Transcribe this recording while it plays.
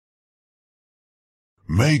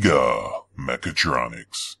Mega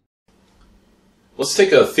Mechatronics. Let's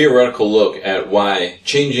take a theoretical look at why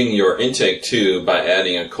changing your intake tube by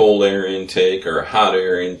adding a cold air intake or a hot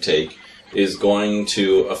air intake is going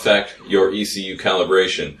to affect your ECU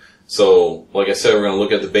calibration. So, like I said, we're going to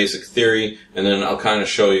look at the basic theory, and then I'll kind of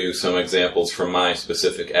show you some examples from my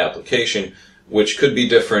specific application, which could be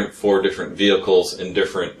different for different vehicles and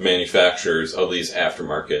different manufacturers of these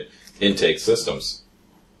aftermarket intake systems.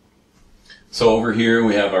 So over here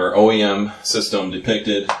we have our OEM system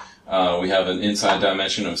depicted. We have an inside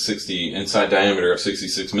diameter of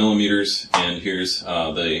 66 millimeters, and here's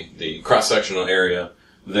the cross-sectional area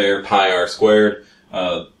there, pi r squared.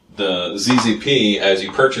 The ZZP, as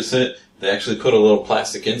you purchase it, they actually put a little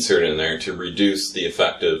plastic insert in there to reduce the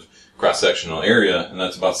effective cross-sectional area, and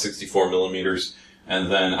that's about 64 millimeters.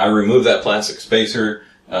 And then I removed that plastic spacer,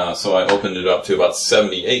 so I opened it up to about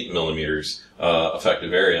 78 millimeters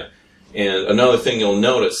effective area. And another thing you'll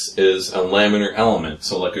notice is a laminar element,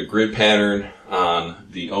 so like a grid pattern on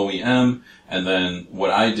the OEM. And then what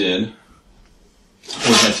I did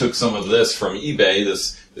was I took some of this from eBay,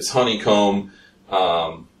 this honeycomb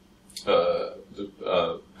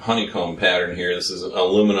honeycomb pattern here. This is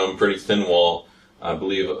aluminum, pretty thin wall, I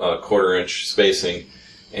believe a 1/4 inch spacing.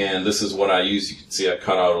 And this is what I used. You can see I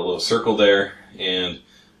cut out a little circle there, and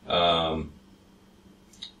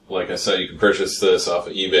like I said, you can purchase this off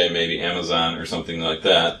of eBay, maybe Amazon or something like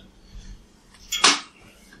that.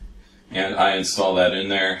 And I install that in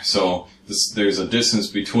there. So there's a distance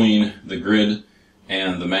between the grid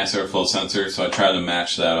and the mass airflow sensor, so I try to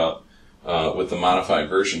match that up with the modified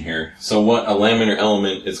version here. So what a laminar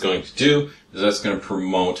element is going to do is that's going to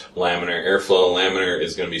promote laminar airflow. Laminar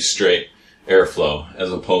is going to be straight airflow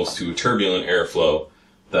as opposed to turbulent airflow,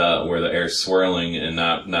 where the air is swirling and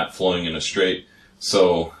not flowing in a straight.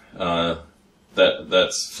 So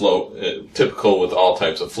that's typical with all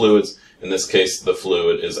types of fluids. In this case, the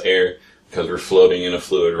fluid is air because we're floating in a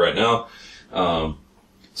fluid right now.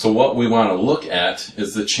 So what we want to look at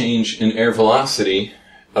is the change in air velocity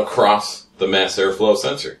across the mass airflow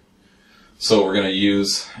sensor. So we're going to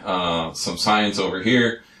use some science over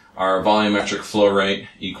here. Our volumetric flow rate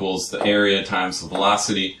equals the area times the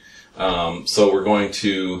velocity. So we're going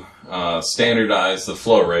to standardize the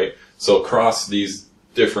flow rate. So across these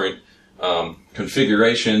different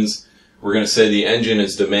configurations, we're going to say the engine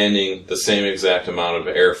is demanding the same exact amount of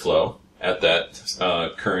airflow at that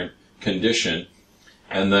current condition.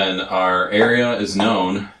 And then our area is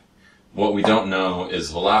known. What we don't know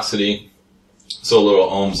is velocity. So a little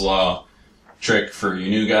Ohm's law trick for you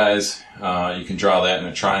new guys. You can draw that in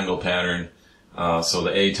a triangle pattern. So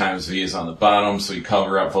the A times V is on the bottom, so you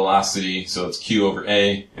cover up velocity, so it's Q over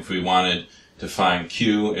A. If we wanted to find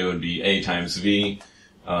Q, it would be A times V.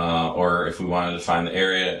 Or if we wanted to find the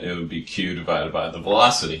area, it would be Q divided by the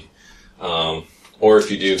velocity. Or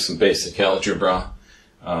if you do some basic algebra,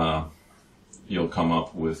 you'll come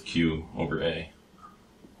up with Q over A.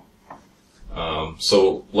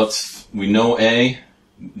 So we know A.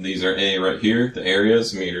 These are A right here, the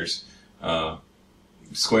areas, meters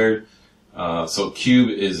squared. So cube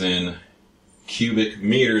is in cubic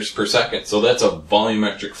meters per second. So that's a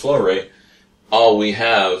volumetric flow rate. All we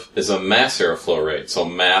have is a mass airflow rate, so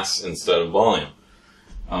mass instead of volume.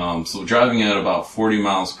 So driving at about 40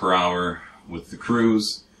 miles per hour with the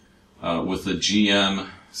Cruze, with the GM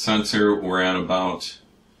sensor, we're at about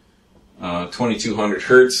 2200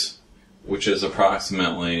 hertz, which is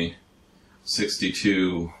approximately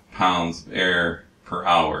 62 pounds of air per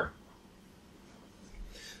hour.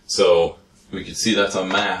 So we can see that's a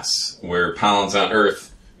mass, where pounds on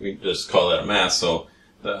Earth, we just call that a mass. So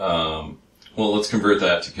well, let's convert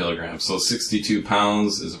that to kilograms. So 62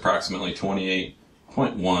 pounds is approximately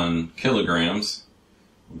 28.1 kilograms.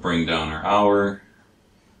 We'll bring down our hour.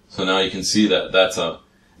 So now you can see that that's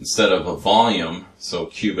instead of a volume, so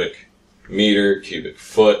cubic meter, cubic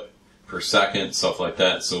foot per second, stuff like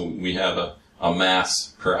that. So we have a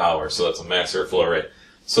mass per hour. So that's a mass airflow rate.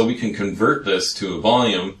 So we can convert this to a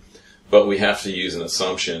volume, but we have to use an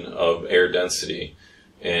assumption of air density.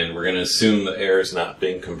 And we're going to assume the air is not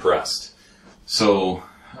being compressed. So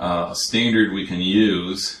a standard we can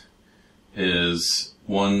use is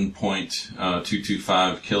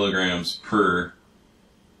 1.225 kilograms per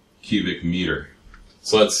cubic meter.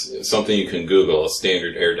 So that's something you can Google, a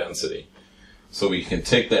standard air density. So we can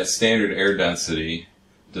take that standard air density,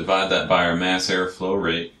 divide that by our mass airflow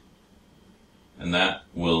rate, and that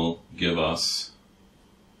will give us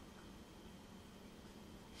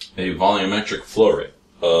a volumetric flow rate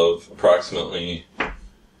of approximately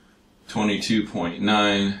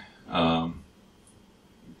 22.9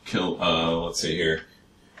 let's see here.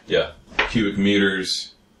 Yeah, cubic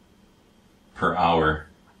meters per hour,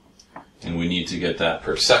 and we need to get that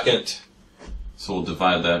per second. So we'll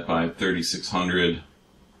divide that by 3,600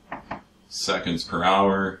 seconds per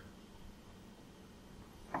hour,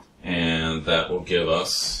 and that will give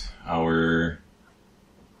us our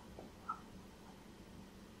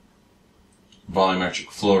volumetric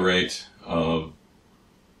flow rate of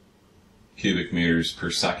cubic meters per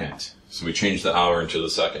second. So we change the hour into the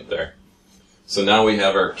second there. So now we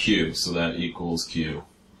have our Q, so that equals Q.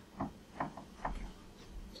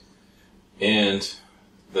 And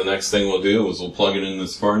the next thing we'll do is we'll plug it in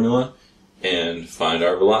this formula and find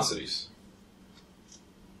our velocities.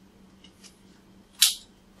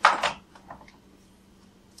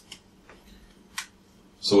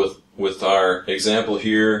 So with our example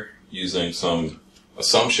here, using some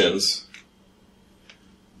assumptions,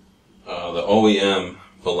 the OEM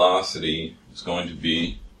velocity is going to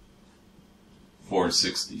be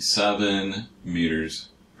 467 meters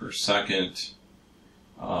per second.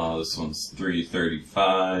 This one's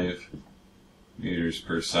 335 meters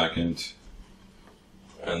per second.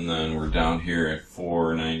 And then we're down here at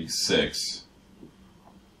 496.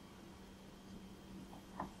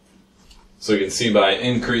 So you can see by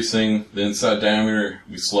increasing the inside diameter,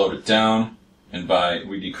 we slowed it down, and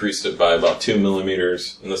we decreased it by about 2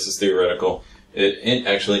 millimeters, and this is theoretical. It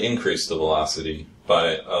actually increased the velocity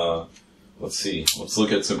by, let's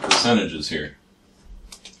look at some percentages here.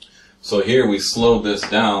 So here we slowed this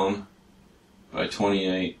down by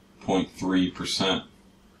 28.3%,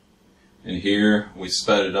 and here we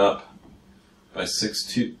sped it up by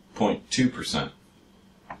 6.2%.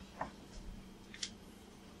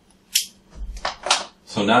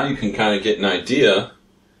 So now you can kind of get an idea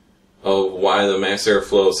of why the mass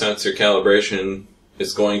airflow sensor calibration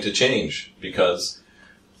is going to change, because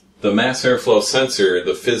the mass airflow sensor,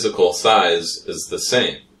 the physical size, is the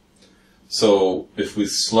same. So if we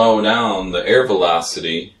slow down the air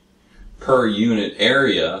velocity per unit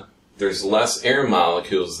area, there's less air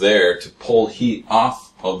molecules there to pull heat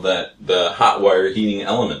off of the hot wire heating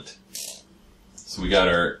element. So we got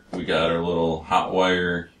our little hot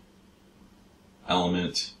wire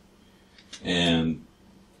element, and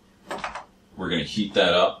we're going to heat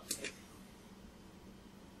that up,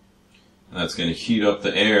 and that's going to heat up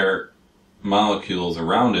the air molecules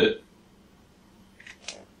around it.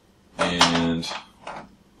 And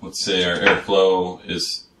let's say our airflow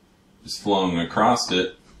is flowing across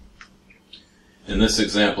it. In this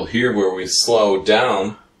example here, where we slow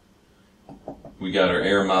down, we got our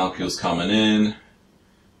air molecules coming in,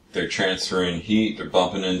 they're transferring heat, they're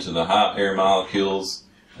bumping into the hot air molecules,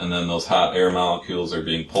 and then those hot air molecules are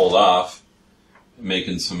being pulled off,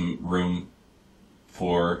 making some room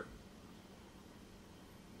for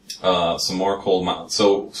some more cold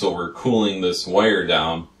molecules. So we're cooling this wire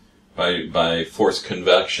down by forced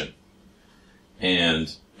convection.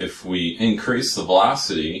 And if we increase the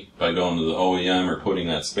velocity by going to the OEM or putting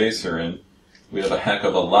that spacer in, we have a heck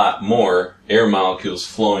of a lot more air molecules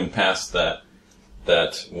flowing past that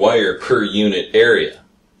wire per unit area.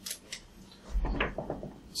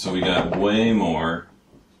 So we got way more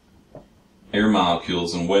air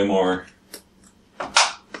molecules and way more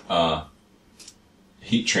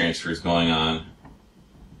heat transfers going on.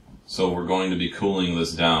 So we're going to be cooling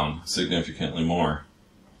this down significantly more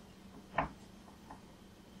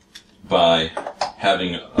by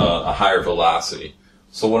having a higher velocity.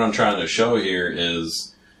 So what I'm trying to show here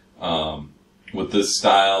is, with this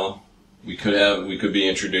style, we could be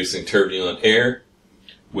introducing turbulent air,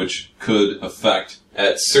 which could affect,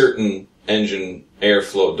 at certain engine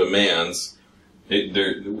airflow demands,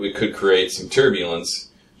 it could create some turbulence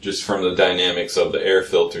just from the dynamics of the air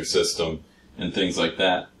filter system and things like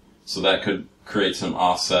that. So that could create some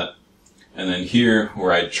offset. And then here,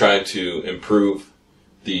 where I tried to improve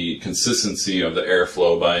the consistency of the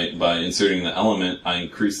airflow by inserting the element, I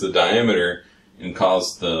increased the diameter and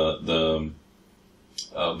caused the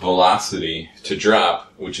velocity to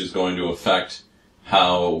drop, which is going to affect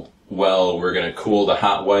how well we're going to cool the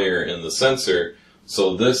hot wire in the sensor.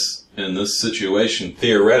 So in this situation,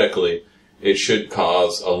 theoretically, it should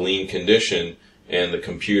cause a lean condition, and the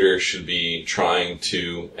computer should be trying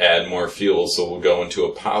to add more fuel, so we'll go into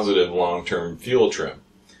a positive long-term fuel trim.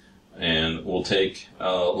 And we'll take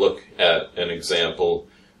a look at an example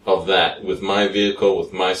of that with my vehicle,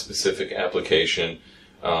 with my specific application.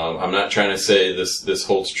 I'm not trying to say this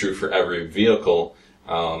holds true for every vehicle.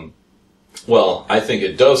 Well, I think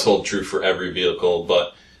it does hold true for every vehicle,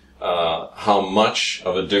 but how much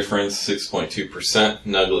of a difference, 6.2%,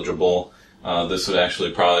 negligible. This would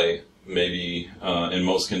actually probably, maybe in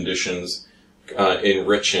most conditions,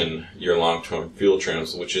 enrichen your long-term fuel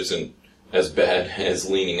trims, which isn't as bad as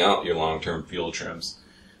leaning out your long-term fuel trims.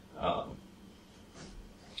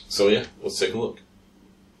 So yeah, let's take a look.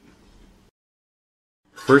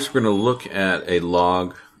 First, we're going to look at a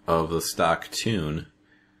log of the stock tune,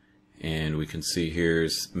 and we can see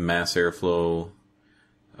here's mass airflow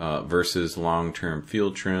versus long-term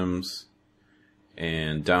fuel trims,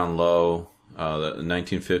 and down low, the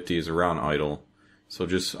 1950 is around idle, so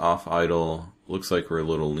just off idle. Looks like we're a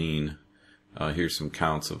little lean. Here's some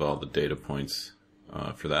counts of all the data points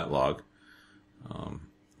for that log,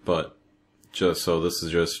 but just so this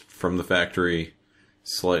is just from the factory,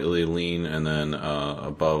 slightly lean, and then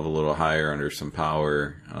above a little higher under some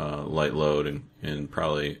power, light load, and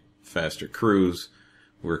probably faster cruise,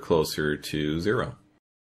 we're closer to 0.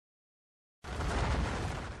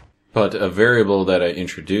 But a variable that I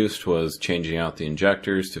introduced was changing out the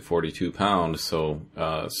injectors to 42 pounds, so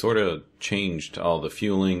sort of changed all the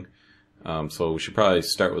fueling. So we should probably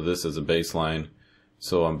start with this as a baseline.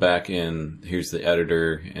 So I'm back in, here's the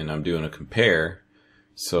editor, and I'm doing a compare.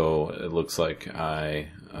 So it looks like I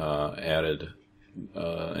added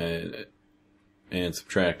and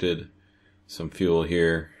subtracted some fuel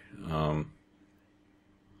here.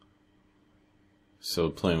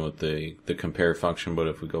 So playing with the compare function, but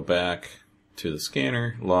if we go back to the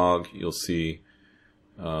scanner log, you'll see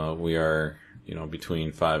we are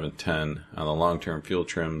between 5 and 10 on the long-term fuel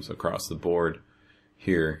trims across the board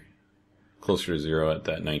here, closer to 0 at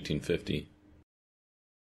that 1950.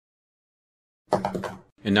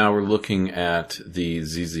 And now we're looking at the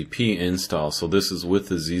ZZP install. So this is with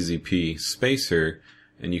the ZZP spacer,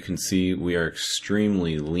 and you can see we are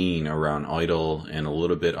extremely lean around idle and a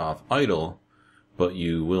little bit off idle, but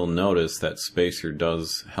you will notice that spacer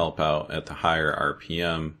does help out at the higher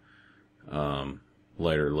RPM,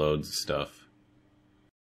 lighter loads stuff.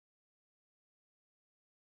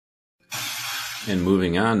 And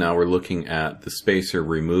moving on, now we're looking at the spacer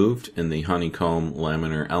removed and the honeycomb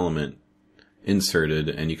laminar element inserted,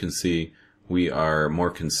 and you can see we are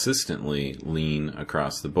more consistently lean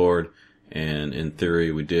across the board, and in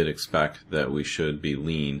theory we did expect that we should be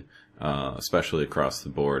lean, especially across the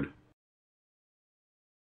board.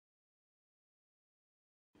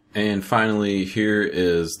 And finally, here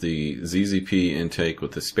is the ZZP intake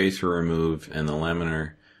with the spacer removed and the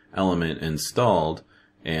laminar element installed,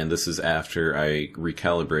 and this is after I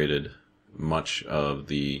recalibrated much of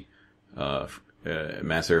the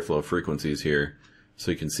mass airflow frequencies here.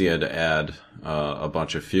 So you can see I had to add a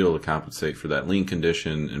bunch of fuel to compensate for that lean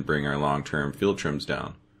condition and bring our long-term fuel trims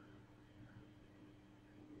down.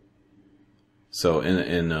 So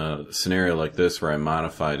in a scenario like this where I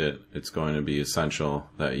modified it, it's going to be essential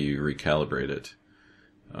that you recalibrate it.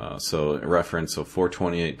 So reference, so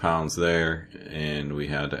 428 pounds there, and we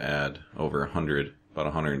had to add over 100, about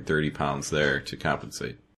 130 pounds there to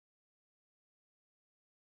compensate.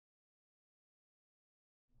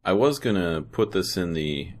 I was going to put this in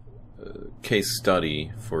the case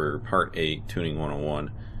study for Part 8, Tuning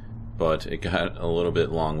 101, but it got a little bit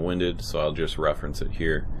long-winded, so I'll just reference it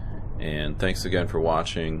here. And thanks again for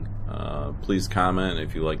watching. Please comment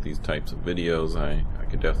if you like these types of videos. I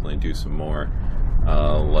could definitely do some more.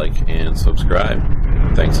 Like and subscribe.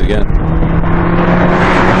 Thanks again.